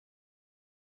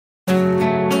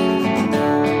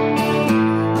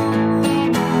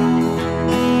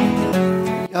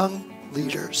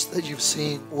that you've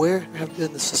seen, where have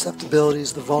been the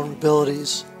susceptibilities, the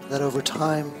vulnerabilities that over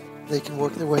time they can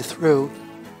work their way through,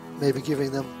 maybe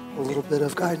giving them a little bit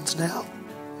of guidance now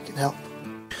that can help?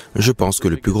 Je pense que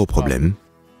le plus gros problème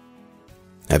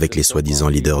avec les soi-disant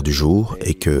leaders du jour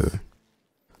est que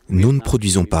nous ne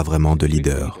produisons pas vraiment de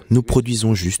leaders, nous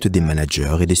produisons juste des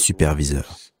managers et des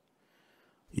superviseurs.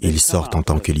 Ils sortent en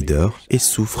tant que leaders et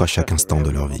souffrent à chaque instant de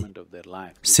leur vie.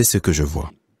 C'est ce que je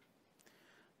vois.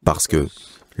 Parce que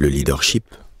le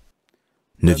leadership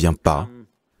ne vient pas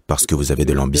parce que vous avez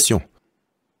de l'ambition.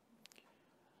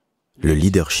 Le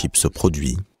leadership se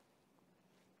produit.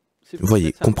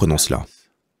 Voyez, comprenons cela.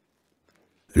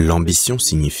 L'ambition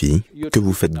signifie que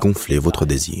vous faites gonfler votre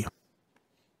désir.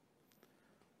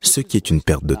 Ce qui est une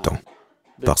perte de temps,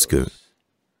 parce que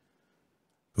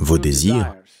vos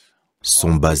désirs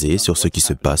sont basés sur ce qui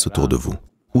se passe autour de vous,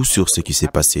 ou sur ce qui s'est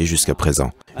passé jusqu'à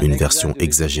présent, une version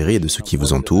exagérée de ce qui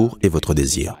vous entoure et votre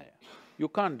désir.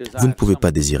 Vous ne pouvez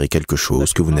pas désirer quelque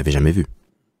chose que vous n'avez jamais vu.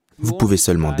 Vous pouvez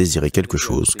seulement désirer quelque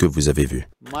chose que vous avez vu,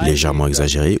 légèrement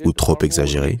exagéré ou trop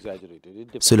exagéré.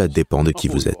 Cela dépend de qui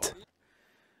vous êtes.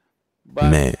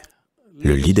 Mais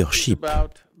le leadership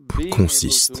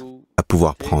consiste à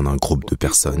pouvoir prendre un groupe de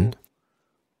personnes,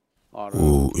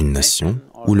 ou une nation,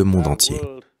 ou le monde entier,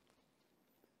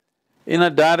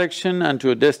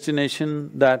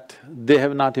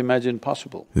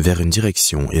 vers une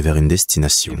direction et vers une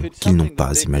destination qu'ils n'ont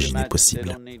pas imaginé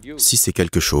possible. Si c'est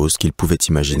quelque chose qu'ils pouvaient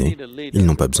imaginer, ils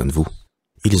n'ont pas besoin de vous.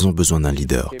 Ils ont besoin d'un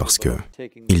leader parce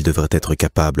qu'ils devraient être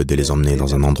capables de les emmener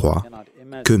dans un endroit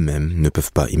qu'eux-mêmes ne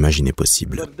peuvent pas imaginer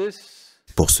possible.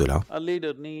 Pour cela,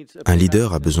 un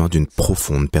leader a besoin d'une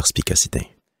profonde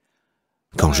perspicacité.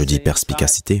 Quand je dis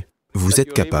perspicacité, vous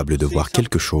êtes capable de voir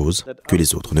quelque chose que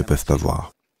les autres ne peuvent pas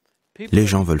voir. Les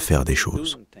gens veulent faire des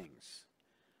choses,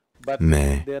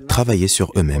 mais travailler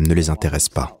sur eux-mêmes ne les intéresse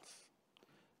pas.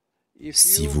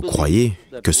 Si vous croyez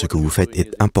que ce que vous faites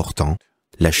est important,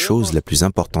 la chose la plus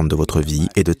importante de votre vie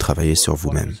est de travailler sur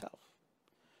vous-même,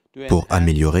 pour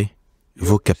améliorer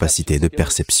vos capacités de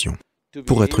perception,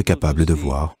 pour être capable de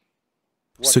voir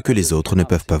ce que les autres ne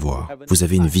peuvent pas voir. Vous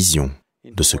avez une vision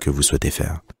de ce que vous souhaitez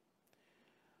faire.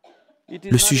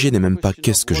 Le sujet n'est même pas «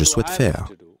 qu'est-ce que je souhaite faire ?»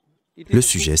 Le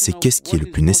sujet, c'est qu'est-ce qui est le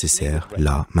plus nécessaire,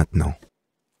 là, maintenant.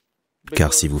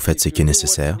 Car si vous faites ce qui est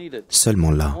nécessaire,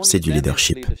 seulement là, c'est du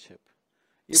leadership.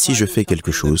 Si je fais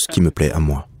quelque chose qui me plaît à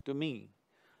moi,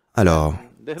 alors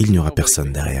il n'y aura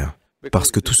personne derrière,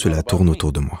 parce que tout cela tourne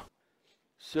autour de moi.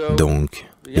 Donc,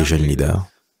 les jeunes leaders,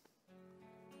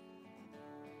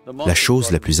 la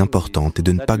chose la plus importante est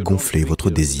de ne pas gonfler votre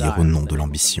désir au nom de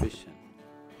l'ambition.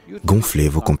 Gonflez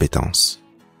vos compétences.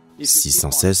 Si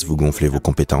sans cesse vous gonflez vos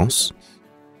compétences,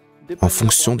 en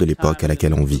fonction de l'époque à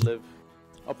laquelle on vit,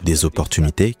 des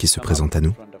opportunités qui se présentent à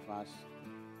nous,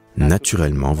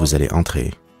 naturellement vous allez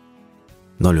entrer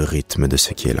dans le rythme de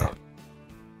ce qui est là.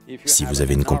 Si vous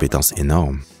avez une compétence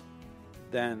énorme,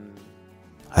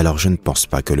 alors je ne pense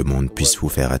pas que le monde puisse vous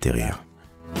faire atterrir.